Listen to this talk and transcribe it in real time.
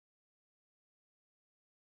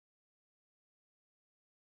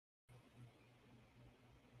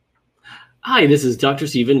Hi, this is Dr.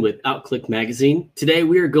 Steven with Outclick Magazine. Today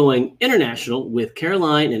we are going international with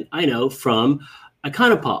Caroline and Ino from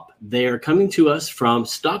Icona Pop. They are coming to us from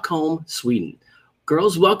Stockholm, Sweden.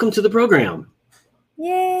 Girls, welcome to the program.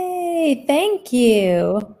 Yay, thank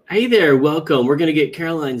you. Hey there, welcome. We're going to get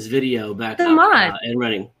Caroline's video back so up and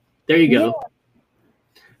running. There you go.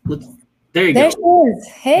 Yeah. There you there go. She is.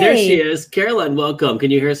 Hey. There she is. Caroline, welcome. Can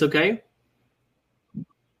you hear us okay?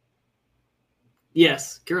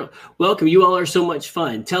 Yes, Carol, welcome. You all are so much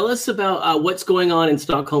fun. Tell us about what's going on in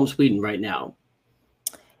Stockholm, Sweden right now.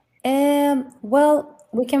 Well,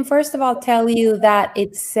 we can first of all tell you that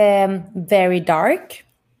it's very dark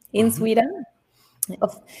in Sweden.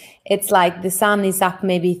 It's like the sun is up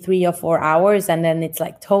maybe 3 or 4 hours and then it's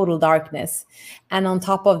like total darkness. And on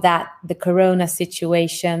top of that, the corona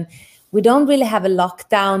situation, we don't really have a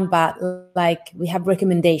lockdown, but like we have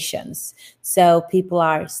recommendations. So people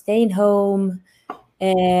are staying home,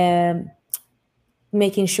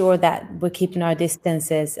 making sure that we're keeping our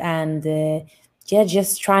distances and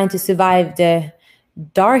just trying to survive the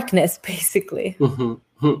darkness, basically.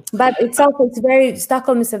 But Stockholm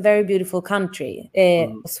is a very beautiful country.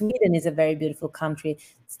 Sweden is a very beautiful country.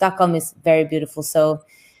 Stockholm is very beautiful. So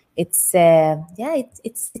it's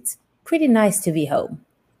pretty nice to be home.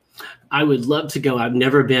 I would love to go. I've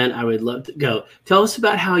never been. I would love to go. Tell us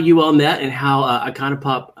about how you all met and how Icona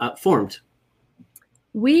Pop formed.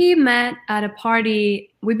 We met at a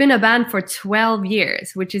party. We've been a band for 12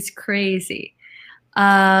 years, which is crazy.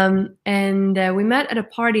 And we met at a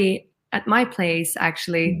party at my place,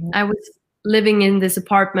 actually. I was living in this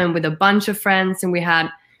apartment with a bunch of friends, and we had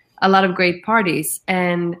a lot of great parties.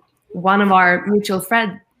 And one of our mutual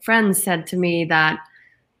friends said to me that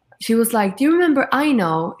she was like, do you remember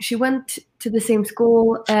Ino? She went to the same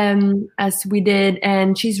school as we did,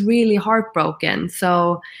 and she's really heartbroken.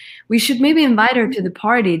 So we should maybe invite her to the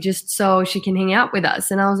party just so she can hang out with us.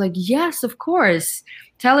 And I was like, yes, of course.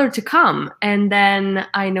 Tell her to come. And then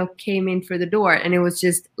Ino came in through the door, and it was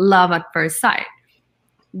just love at first sight.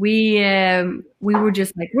 We were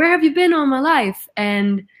just like, where have you been all my life?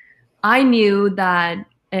 And I knew that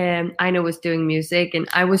Ino was doing music, and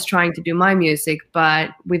I was trying to do my music,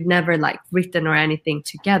 but we've never like written or anything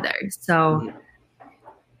together. So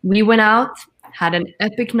we went out, had an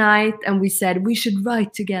epic night, and we said we should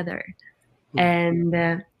write together. And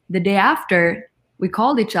the day after, we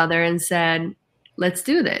called each other and said, let's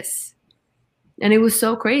do this. And it was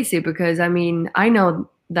so crazy because, I mean, I know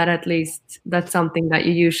that at least that's something that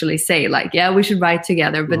you usually say, like, yeah, we should write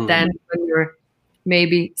together. But then when you're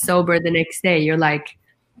maybe sober the next day, you're like,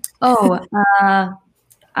 oh,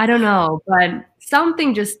 I don't know. But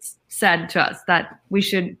something just said to us that we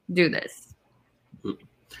should do this.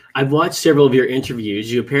 I've watched several of your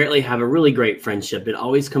interviews. You apparently have a really great friendship. It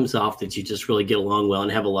always comes off that you just really get along well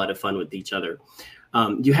and have a lot of fun with each other.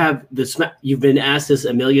 You have you've been asked this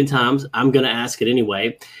a million times. I'm going to ask it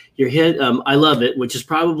anyway. Your hit, I Love It, which is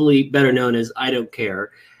probably better known as I Don't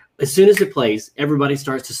Care. As soon as it plays, everybody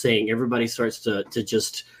starts to sing. Everybody starts to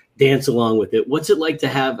just dance along with it. What's it like to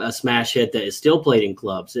have a smash hit that is still played in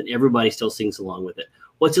clubs and everybody still sings along with it?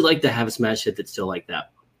 What's it like to have a smash hit that's still like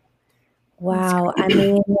that? Wow. I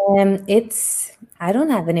mean, I don't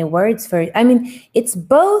have any words for it. I mean, it's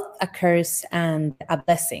both a curse and a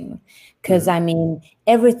blessing because, I mean,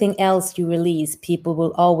 everything else you release, people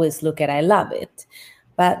will always look at I Love It.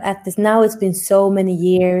 But now it's been so many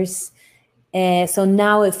years. So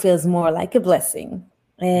now it feels more like a blessing.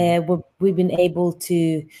 We've been able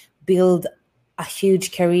to build a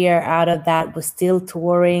huge career out of that. We're still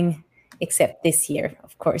touring, except this year,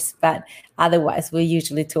 of course, but otherwise we're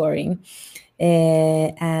usually touring.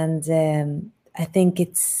 And I think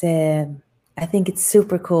it's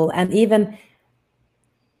super cool. And even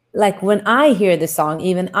like when I hear the song,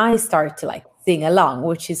 even I start to like sing along,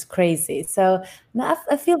 which is crazy. So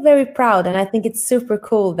I feel very proud, and I think it's super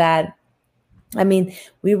cool that, I mean,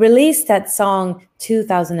 we released that song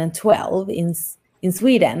 2012 in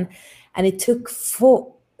Sweden, and it took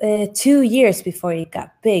 2 years before it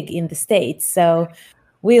got big in the States. So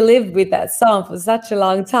we lived with that song for such a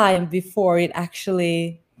long time before it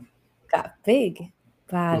actually got big.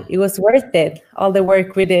 But it was worth it, all the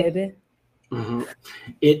work we did.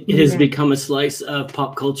 It has become a slice of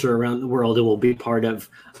pop culture around the world and will be part of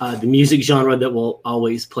the music genre that will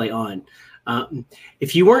always play on.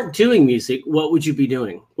 If you weren't doing music, what would you be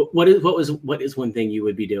doing? What is one thing you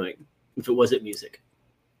would be doing if it wasn't music?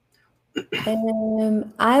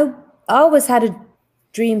 I always had a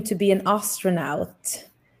dream to be an astronaut.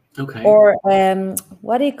 Okay. Or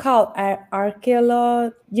what do you call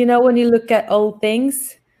archaeologist? You know, when you look at old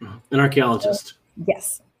things. An archaeologist.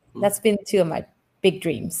 Yes, that's been two of my big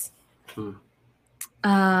dreams.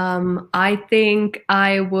 I think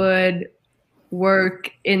I would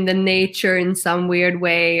work in the nature in some weird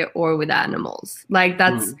way or with animals. Like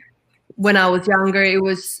that's when I was younger,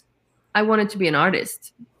 I wanted to be an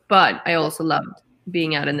artist, but I also loved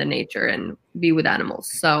being out in the nature and be with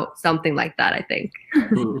animals. So something like that, I think.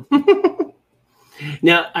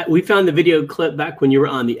 Now, we found the video clip back when you were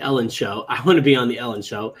on the Ellen show. I want to be on the Ellen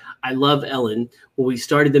show. I love Ellen. When we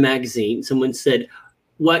started the magazine, someone said,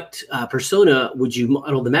 what persona would you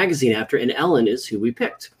model the magazine after? And Ellen is who we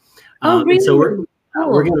picked. Really? And so we're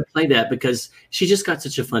going to play that because she just got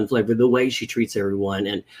such a fun flavor, the way she treats everyone.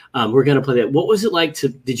 And we're going to play that. What was it like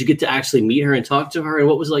did you get to actually meet her and talk to her? And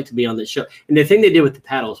what was it like to be on the show? And the thing they did with the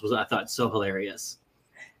paddles was, I thought, so hilarious.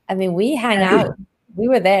 I mean, we hang out. We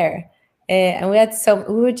were there. And we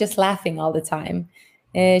were just laughing all the time.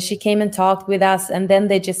 She came and talked with us, and then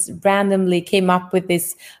they just randomly came up with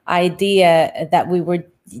this idea that we were,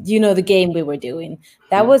 the game we were doing.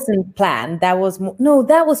 That wasn't planned. That was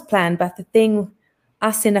planned. But the thing,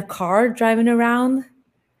 us in a car driving around,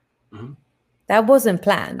 that wasn't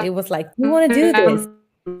planned. It was like, we want to do this.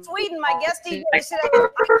 Sweden, my guest DJ said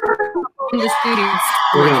in the studio.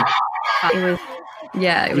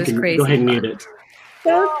 It was crazy. Go ahead and mute it.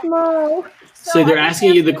 So small. So they're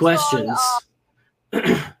asking you the questions.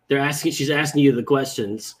 She's asking you the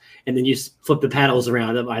questions, and then you flip the paddles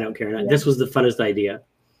around. I don't care. Yeah. This was the funnest idea.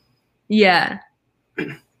 Yeah.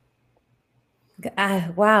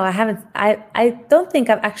 Wow. I don't think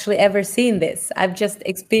I've actually ever seen this. I've just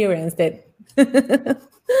experienced it.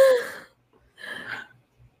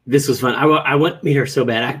 This was fun. I want to meet her so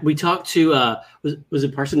bad. We talked to, was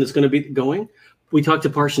it person that's going to be going? We talked to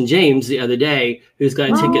Parson James the other day, who's got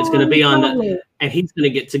a ticket. It's going to be on and he's going to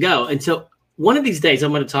get to go. And so one of these days,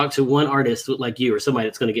 I'm going to talk to one artist like you or somebody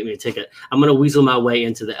that's going to get me a ticket. I'm going to weasel my way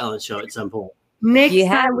into the Ellen show at some point. Next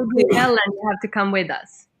time we do Ellen, you have to come with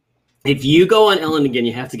us. If you go on Ellen again,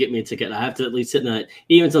 you have to get me a ticket. I have to at least sit in that.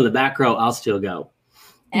 Even if it's on the back row, I'll still go.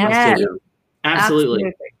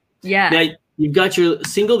 Absolutely. Yeah. Now, you've got your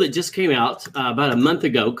single that just came out about a month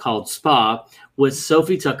ago called Spa with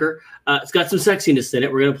Sophie Tucker. It's got some sexiness in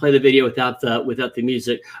it. We're going to play the video without the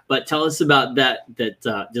music, but tell us about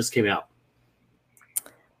that just came out.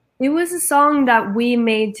 It was a song that we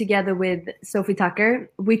made together with Sophie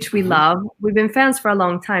Tucker, which we love. We've been fans for a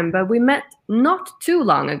long time, but we met not too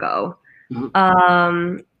long ago in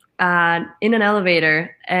an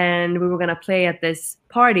elevator, and we were going to play at this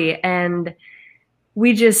party, and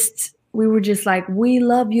we were just like, we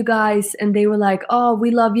love you guys. And they were like, oh,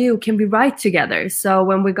 we love you. Can we write together? So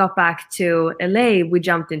when we got back to LA, we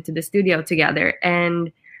jumped into the studio together,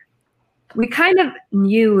 and we kind of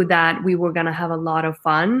knew that we were going to have a lot of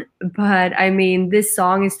fun. But I mean, this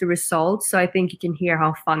song is the result. So I think you can hear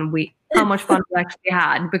how much fun we actually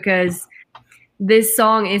had, because this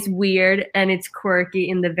song is weird and it's quirky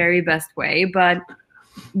in the very best way. But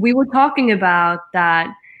we were talking about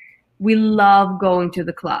that. We love going to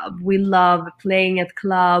the club. We love playing at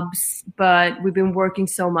clubs, but we've been working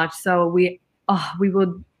so much. So we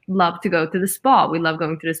would love to go to the spa. We love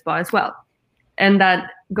going to the spa as well. And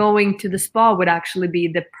that going to the spa would actually be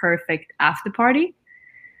the perfect after party,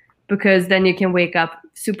 because then you can wake up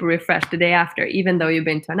super refreshed the day after, even though you've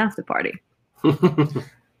been to an after party. How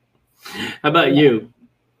about you?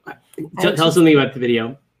 Tell us something about the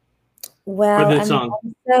video. Well, the song.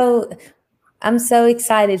 I'm so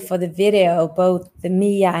excited for the video. Both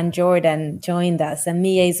Mia and Jordan joined us, and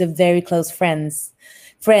Mia is a very close friend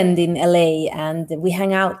in LA, and we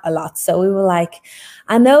hang out a lot. So we were like,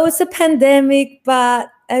 I know it's a pandemic, but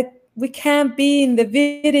we can't be in the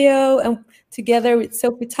video and together with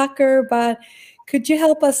Sophie Tucker, but could you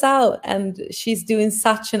help us out? And she's doing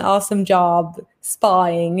such an awesome job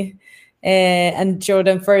spying. And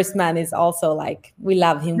Jordan Firstman is also like, we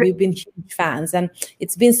love him. We've been huge fans, and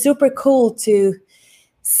it's been super cool to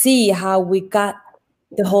see how we got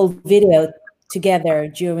the whole video together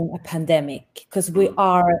during a pandemic, because we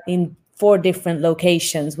are in 4 different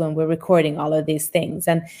locations when we're recording all of these things,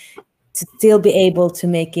 and to still be able to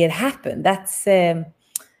make it happen. That's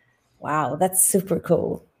wow, that's super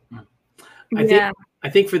cool. I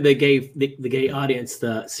think for the gay audience,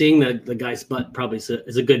 seeing the guy's butt probably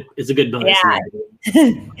is a good bonus. Yeah.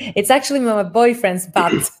 It's actually my boyfriend's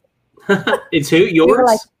butt. It's who?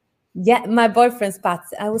 Yours? Yeah, my boyfriend's butt.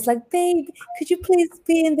 I was like, babe, could you please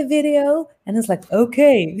be in the video? And it's like,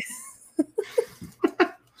 okay.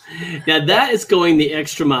 Now that is going the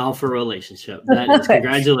extra mile for a relationship. That is,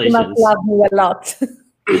 congratulations. He must love me a lot.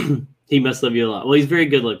 He must love you a lot. Well, he's very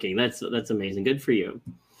good looking. That's amazing. Good for you.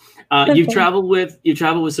 You've traveled with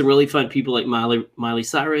some really fun people like Miley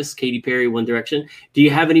Cyrus, Katy Perry, One Direction. Do you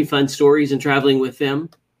have any fun stories in traveling with them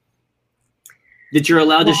that you're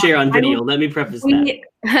allowed to share on video? Let me preface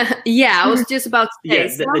that. Yeah, I was just about to say. Yeah,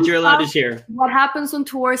 that you're allowed to share. What happens on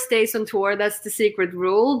tour stays on tour. That's the secret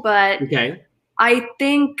rule. But okay. I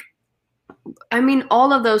think, I mean,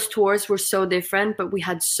 all of those tours were so different, but we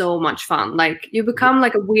had so much fun. Like, you become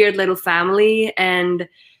like a weird little family. And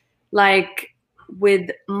like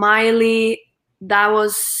with Miley, that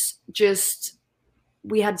was just,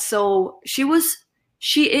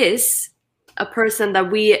 she is a person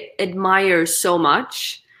that we admire so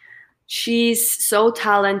much. She's so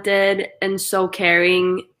talented and so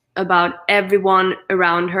caring about everyone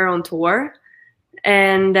around her on tour.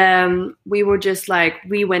 And we were just like,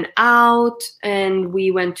 we went out and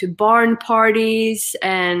we went to barn parties,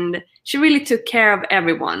 and she really took care of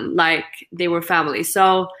everyone like they were family.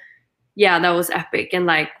 So yeah, that was epic. And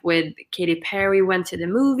like with Katy Perry, went to the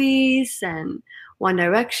movies, and One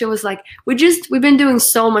Direction was like, we've been doing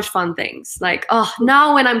so much fun things. Like, oh,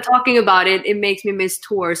 now when I'm talking about it, it makes me miss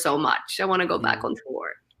tour so much. I want to go back on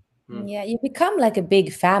tour. Yeah, you become like a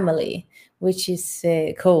big family, which is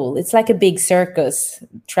cool. It's like a big circus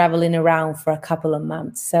traveling around for a couple of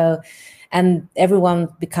months. So, and everyone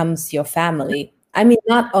becomes your family. I mean,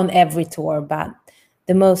 not on every tour, but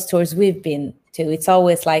the most tours we've been to, it's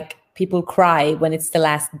always like people cry when it's the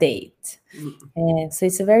last date. So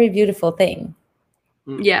it's a very beautiful thing.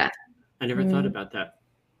 Yeah. I never thought about that.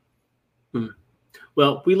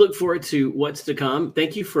 Well, we look forward to what's to come.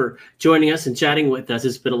 Thank you for joining us and chatting with us.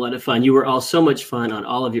 It's been a lot of fun. You were all so much fun on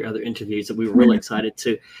all of your other interviews, and we were really excited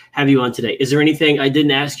to have you on today. Is there anything I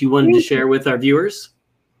didn't ask you wanted to share with our viewers?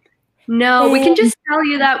 No, we can just tell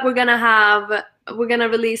you that we're gonna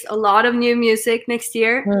release a lot of new music next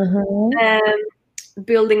year,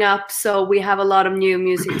 building up. So we have a lot of new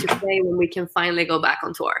music to play when we can finally go back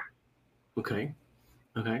on tour. Okay.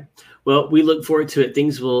 Well, we look forward to it.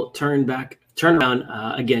 Things will turn around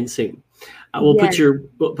again soon. We'll put your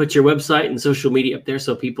website and social media up there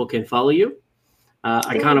so people can follow you.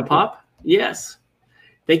 Icona Pop. Yes.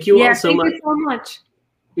 Thank you all so much. Thank you so much.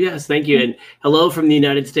 Yes, thank you. And hello from the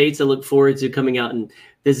United States. I look forward to coming out and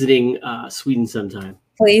visiting Sweden sometime.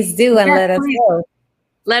 Please do, and let us know.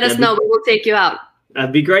 Let us know. We will take you out.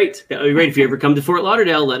 That'd be great. That would be great. If you ever come to Fort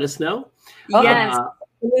Lauderdale, let us know. Yes.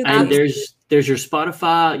 And there's your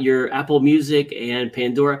Spotify, your Apple Music, and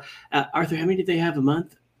Pandora. Arthur, how many did they have a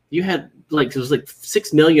month? You had it was like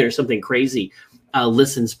 6 million or something crazy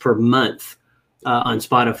listens per month on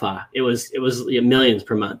Spotify. It was millions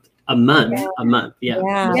per month. A month. Yeah.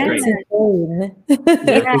 That's great.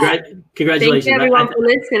 Congratulations. Thank you everyone for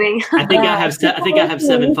listening. I think I have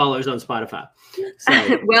 7 followers on Spotify.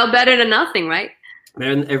 So, well, better than nothing, right?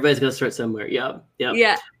 Everybody's gonna start somewhere. Yeah.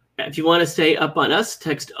 If you want to stay up on us,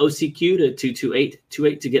 text OCQ to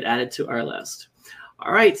 22828 to get added to our list.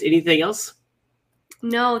 All right. Anything else?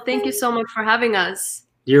 No, thank you so much for having us.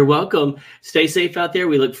 You're welcome. Stay safe out there.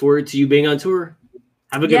 We look forward to you being on tour.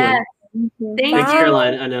 Have a good one. Thanks,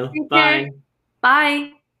 Caroline. I know. Bye.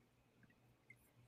 Bye.